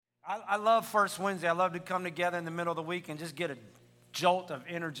I love First Wednesday. I love to come together in the middle of the week and just get a jolt of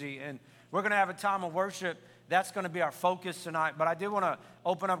energy. And we're going to have a time of worship. That's going to be our focus tonight. But I did want to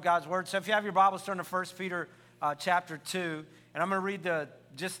open up God's Word. So if you have your Bibles, turn to 1 Peter chapter 2. And I'm going to read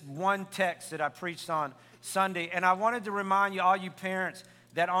just one text that I preached on Sunday. And I wanted to remind you, all you parents,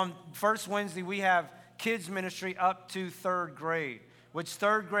 that on First Wednesday we have kids ministry up to third grade, which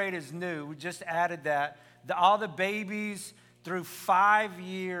third grade is new. We just added that. All the babies through 5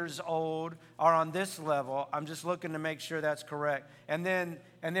 years old are on this level. I'm just looking to make sure that's correct. And then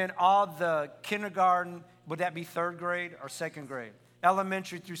all the kindergarten, would that be third grade or second grade?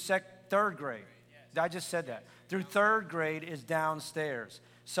 Elementary through third grade. I just said that. Through third grade is downstairs.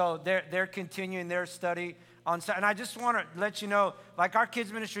 So they're continuing their study on. And I just want to let you know, like, our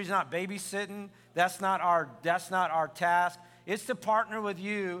kids ministry is not babysitting. That's not our task. It's to partner with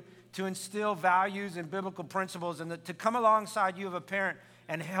you to instill values and biblical principles, and to come alongside you of a parent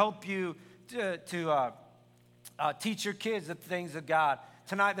and help you to teach your kids the things of God.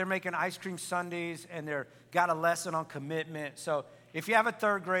 Tonight they're making ice cream sundaes, and they're got a lesson on commitment. So if you have a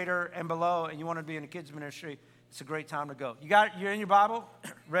third grader and below and you want to be in the kids ministry, it's a great time to go. You're in your Bible?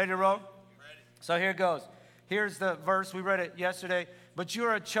 Ready to roll? Ready. So here it goes. Here's the verse. We read it yesterday. But you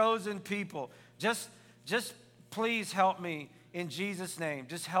are a chosen people. Just please help me in Jesus' name.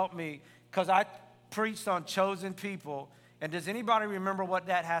 Just help me, because I preached on chosen people. And does anybody remember what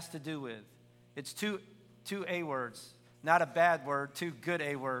that has to do with? It's two A words. Not a bad word, two good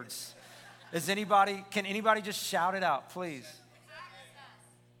A words. Can anybody just shout it out, please?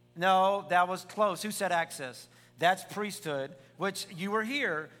 No, that was close. Who said access? That's priesthood, which you were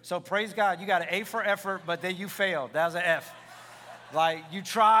here. So praise God. You got an A for effort, but then you failed. That was an F. Like, you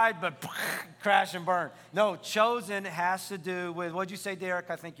tried, but crash and burn. No, chosen has to do with, what'd you say, Derek?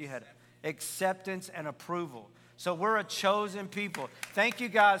 I think you had it. Acceptance and approval. So we're a chosen people. Thank you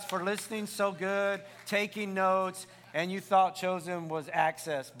guys for listening so good, taking notes, and you thought chosen was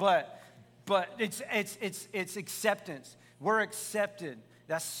access. But it's acceptance. We're accepted.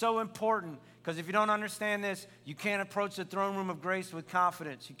 That's so important, because if you don't understand this, you can't approach the throne room of grace with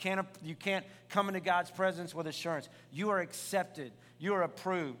confidence. You can't come into God's presence with assurance. You are accepted. You are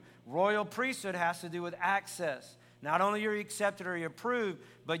approved. Royal priesthood has to do with access. Not only are you accepted or you're approved,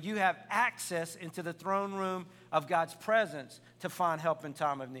 but you have access into the throne room of God's presence to find help in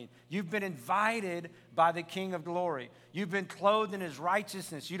time of need. You've been invited by the King of Glory. You've been clothed in his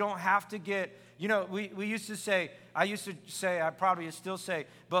righteousness. You don't have to get, we used to say, I probably still say,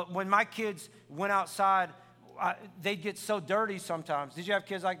 but when my kids went outside, they'd get so dirty sometimes. Did you have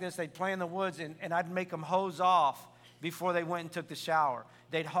kids like this? They'd play in the woods, and I'd make them hose off before they went and took the shower.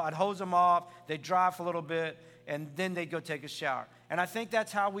 I'd hose them off, they'd dry for a little bit, and then they'd go take a shower. And I think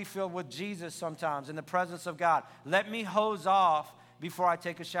that's how we feel with Jesus sometimes in the presence of God. Let me hose off before I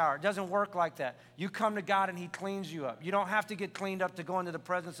take a shower. It doesn't work like that. You come to God and he cleans you up. You don't have to get cleaned up to go into the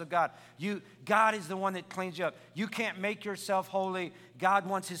presence of God. God is the one that cleans you up. You can't make yourself holy. God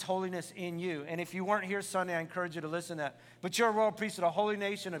wants his holiness in you. And if you weren't here Sunday, I encourage you to listen to that. But you're a royal priesthood, a holy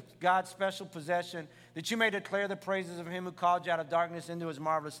nation of God's special possession, that you may declare the praises of him who called you out of darkness into his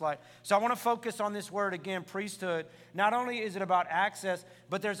marvelous light. So I want to focus on this word again, priesthood. Not only is it about access,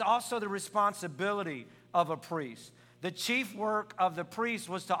 but there's also the responsibility of a priest. The chief work of the priest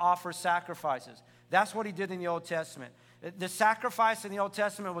was to offer sacrifices. That's what he did in the Old Testament. The sacrifice in the Old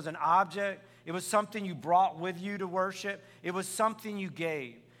Testament was an object. It was something you brought with you to worship. It was something you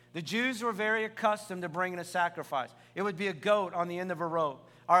gave. The Jews were very accustomed to bringing a sacrifice. It would be a goat on the end of a rope,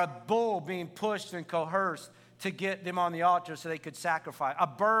 or a bull being pushed and coerced to get them on the altar so they could sacrifice. A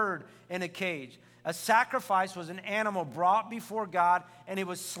bird in a cage. A sacrifice was an animal brought before God, and it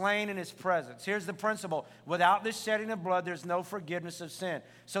was slain in his presence. Here's the principle. Without the shedding of blood, there's no forgiveness of sin.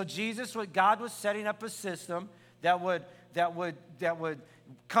 So God was setting up a system that would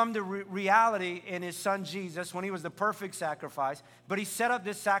come to reality in his son Jesus when he was the perfect sacrifice. But he set up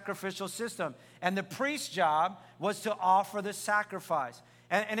this sacrificial system. And the priest's job was to offer the sacrifice.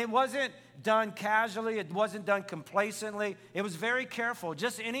 And it wasn't done casually. It wasn't done complacently. It was very careful.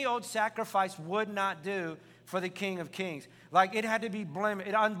 Just any old sacrifice would not do for the King of Kings. Like, it had to be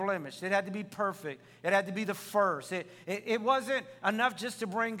unblemished. It had to be perfect. It had to be the first. It wasn't enough just to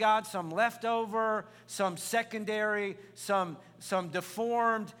bring God some leftover, some secondary, some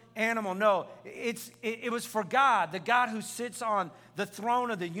deformed animal. No, it was for God, the God who sits on the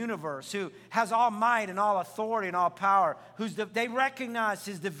throne of the universe, who has all might and all authority and all power, they recognized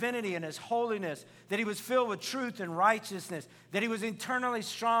his divinity and his holiness, that he was filled with truth and righteousness, that he was eternally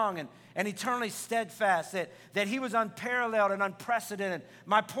strong and eternally steadfast, that he was unparalleled and unprecedented.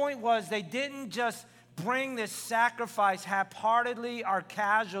 My point was, they didn't just bring this sacrifice half-heartedly or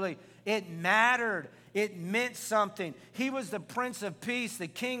casually. It mattered. It meant something. He was the Prince of Peace, the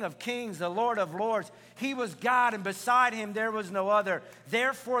King of Kings, the Lord of Lords. He was God, and beside him there was no other.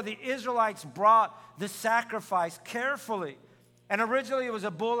 Therefore, the Israelites brought the sacrifice carefully. And originally it was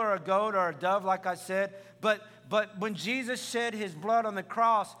a bull or a goat or a dove, like I said. But when Jesus shed his blood on the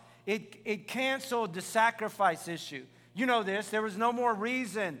cross, it canceled the sacrifice issue. You know this. There was no more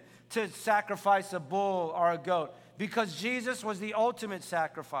reason to sacrifice a bull or a goat because Jesus was the ultimate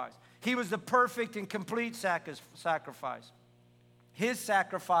sacrifice. He was the perfect and complete sacrifice. His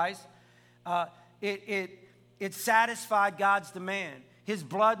sacrifice, it satisfied God's demand. His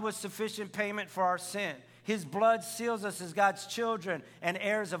blood was sufficient payment for our sin. His blood seals us as God's children and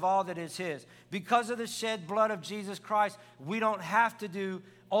heirs of all that is his. Because of the shed blood of Jesus Christ, we don't have to do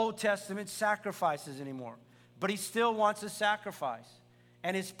Old Testament sacrifices anymore. But he still wants a sacrifice.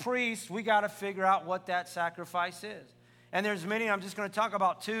 And as priests, we got to figure out what that sacrifice is. And there's many. I'm just going to talk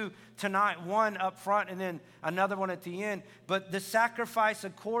about two tonight, one up front and then another one at the end. But the sacrifice,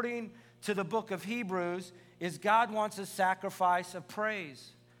 according to the book of Hebrews, is God wants a sacrifice of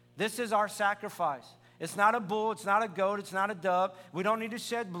praise. This is our sacrifice. It's not a bull, it's not a goat, it's not a dove. We don't need to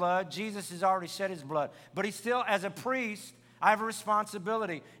shed blood. Jesus has already shed his blood. But he still, as a priest, I have a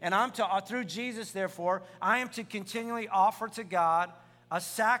responsibility. And through Jesus, therefore, I am to continually offer to God a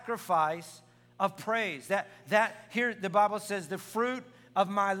sacrifice of praise. That here the Bible says, the fruit of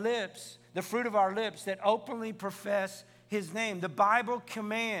my lips, the fruit of our lips that openly profess his name. The Bible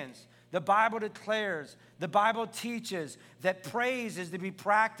commands, the Bible declares, the Bible teaches that praise is to be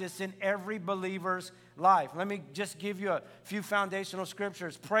practiced in every believer's life. Let me just give you a few foundational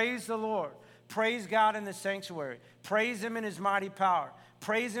scriptures. Praise the Lord. Praise God in the sanctuary. Praise him in his mighty power.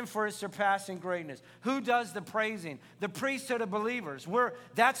 Praise him for his surpassing greatness. Who does the praising? The priesthood of believers.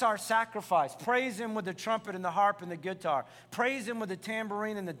 That's our sacrifice. Praise him with the trumpet and the harp and the guitar. Praise him with the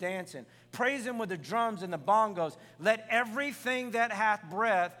tambourine and the dancing. Praise him with the drums and the bongos. Let everything that hath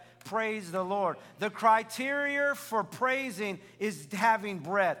breath praise the Lord. The criteria for praising is having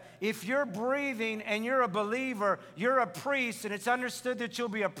breath. If you're breathing and you're a believer, you're a priest, and it's understood that you'll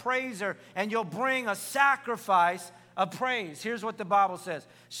be a praiser and you'll bring a sacrifice of praise. Here's what the Bible says.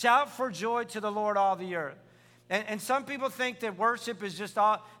 Shout for joy to the Lord, all the earth. And some people think that worship is just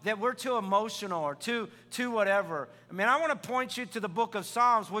that we're too emotional or too whatever. I mean, I want to point you to the book of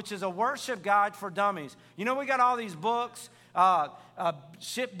Psalms, which is a worship guide for dummies. You know, we got all these books,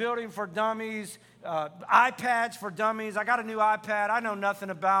 shipbuilding for dummies, iPads for dummies. I got a new iPad. I know nothing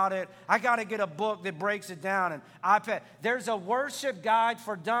about it. I got to get a book that breaks it down. And iPad. There's a worship guide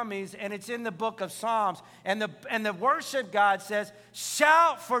for dummies, and it's in the book of Psalms. And the worship guide says,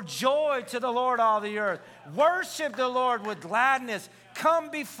 shout for joy to the Lord, all the earth. Worship the Lord with gladness.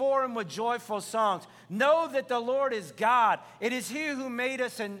 Come before him with joyful songs. Know that the Lord is God. It is he who made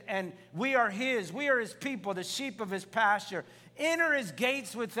us, and we are his. We are his people, the sheep of his pasture. Enter his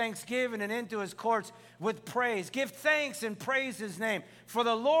gates with thanksgiving and into his courts with praise. Give thanks and praise his name. For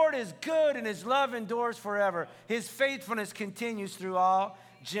the Lord is good and his love endures forever. His faithfulness continues through all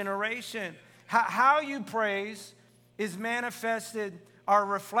generation. How you praise is manifested or a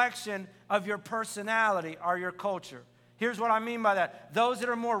reflection of your personality or your culture. Here's what I mean by that. Those that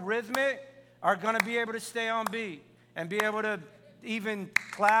are more rhythmic are going to be able to stay on beat and be able to even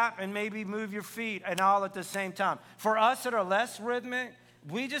clap and maybe move your feet and all at the same time. For us that are less rhythmic,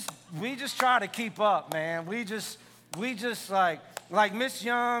 we just try to keep up, man. We just like Miss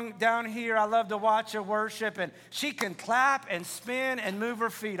Young down here. I love to watch her worship, and she can clap and spin and move her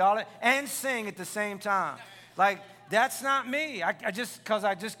feet and sing at the same time. Like, that's not me. Because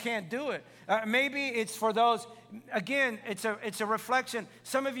I just can't do it. Maybe it's for those. Again, it's a reflection.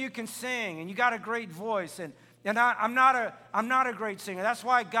 Some of you can sing and you got a great voice, and I'm not a great singer. That's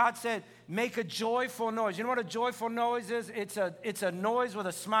why God said, make a joyful noise. You know what a joyful noise is? It's a noise with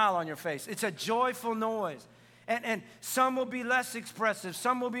a smile on your face. It's a joyful noise. And some will be less expressive.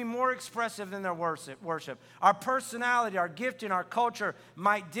 Some will be more expressive than their worship. Our personality, our gifting, our culture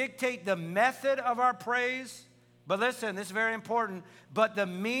might dictate the method of our praise. But listen, this is very important. But the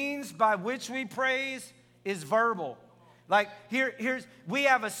means by which we praise is verbal. Like we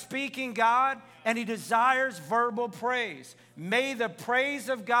have a speaking God, and he desires verbal praise. May the praise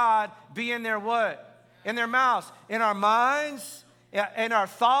of God be in their what? In their mouths, in our minds, in our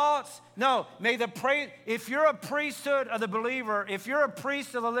thoughts. No, may the praise, if you're a priesthood of the believer, if you're a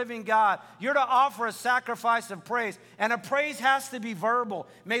priest of the living God, you're to offer a sacrifice of praise. And a praise has to be verbal.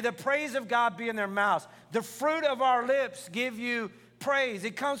 May the praise of God be in their mouths. The fruit of our lips give you praise.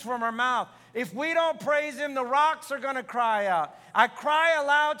 It comes from our mouth. If we don't praise him, the rocks are going to cry out. I cry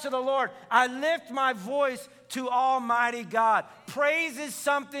aloud to the Lord. I lift my voice to Almighty God. Praise is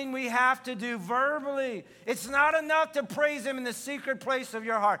something we have to do verbally. It's not enough to praise him in the secret place of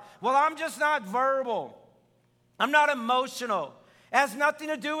your heart. Well, I'm just not verbal. I'm not emotional. It has nothing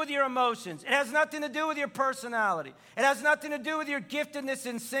to do with your emotions. It has nothing to do with your personality. It has nothing to do with your giftedness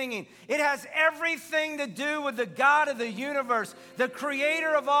in singing. It has everything to do with the God of the universe, the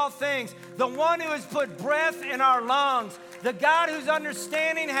creator of all things, the one who has put breath in our lungs, the God whose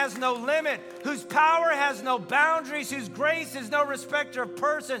understanding has no limit, whose power has no boundaries, whose grace is no respecter of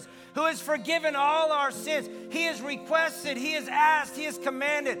persons, who has forgiven all our sins. He has requested, he has asked, he has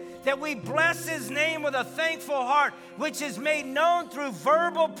commanded that we bless his name with a thankful heart, which is made known through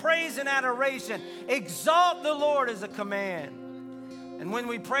verbal praise and adoration. Exalt the Lord is a command. And when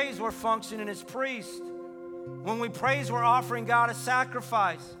we praise, we're functioning as priests. When we praise, we're offering God a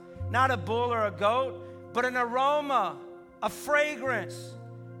sacrifice, not a bull or a goat, but an aroma, a fragrance.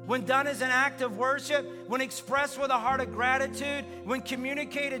 When done as an act of worship, when expressed with a heart of gratitude, when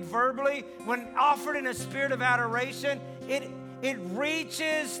communicated verbally, when offered in a spirit of adoration, it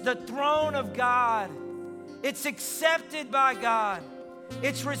reaches the throne of God. It's accepted by God.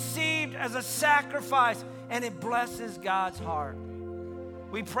 It's received as a sacrifice, and it blesses God's heart.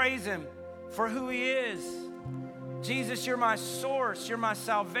 We praise him for who he is. Jesus, you're my source. You're my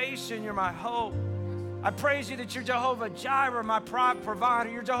salvation. You're my hope. I praise you that you're Jehovah Jireh, my provider.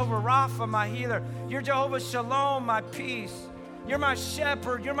 You're Jehovah Rapha, my healer. You're Jehovah Shalom, my peace. You're my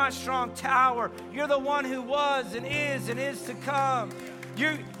shepherd. You're my strong tower. You're the one who was and is to come.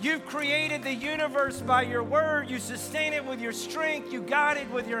 You've created the universe by your word. You sustain it with your strength. You guide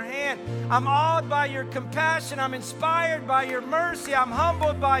it with your hand. I'm awed by your compassion. I'm inspired by your mercy. I'm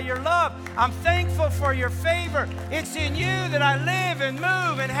humbled by your love. I'm thankful for your favor. It's in you that I live and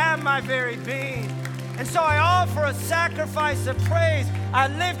move and have my very being. And so I offer a sacrifice of praise. I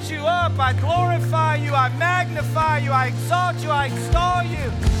lift you up. I glorify you. I magnify you. I exalt you. I extol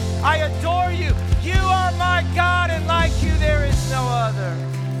you. I adore you. You are my God, and like you there is no other.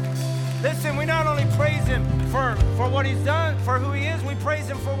 Listen, we not only praise him for what he's done, for who he is, we praise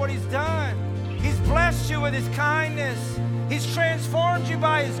him for what he's done. He's blessed you with his kindness. He's transformed you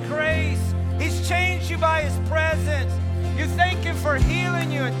by his grace. He's changed you by his presence. You thank him for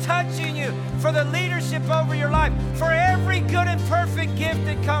healing you and touching you, for the leadership over your life, for every good and perfect gift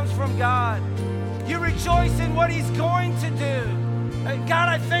that comes from God. You rejoice in what he's going to do. God,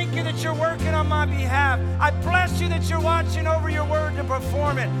 I thank you that you're working on my behalf. I bless you that you're watching over your word to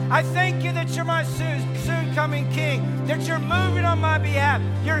perform it. I thank you that you're my soon coming king, that you're moving on my behalf.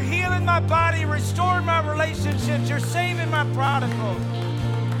 You're healing my body, restoring my relationships. You're saving my prodigals.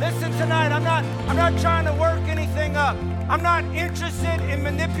 Listen, tonight, I'm not trying to work anything up. I'm not interested in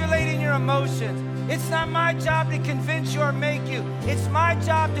manipulating your emotions. It's not my job to convince you or make you. It's my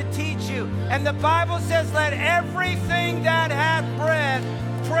job to teach you. And the Bible says, let everything that hath breath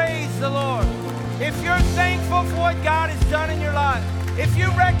praise the Lord. If you're thankful for what God has done in your life, if you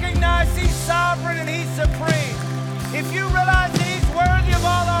recognize he's sovereign and he's supreme, if you realize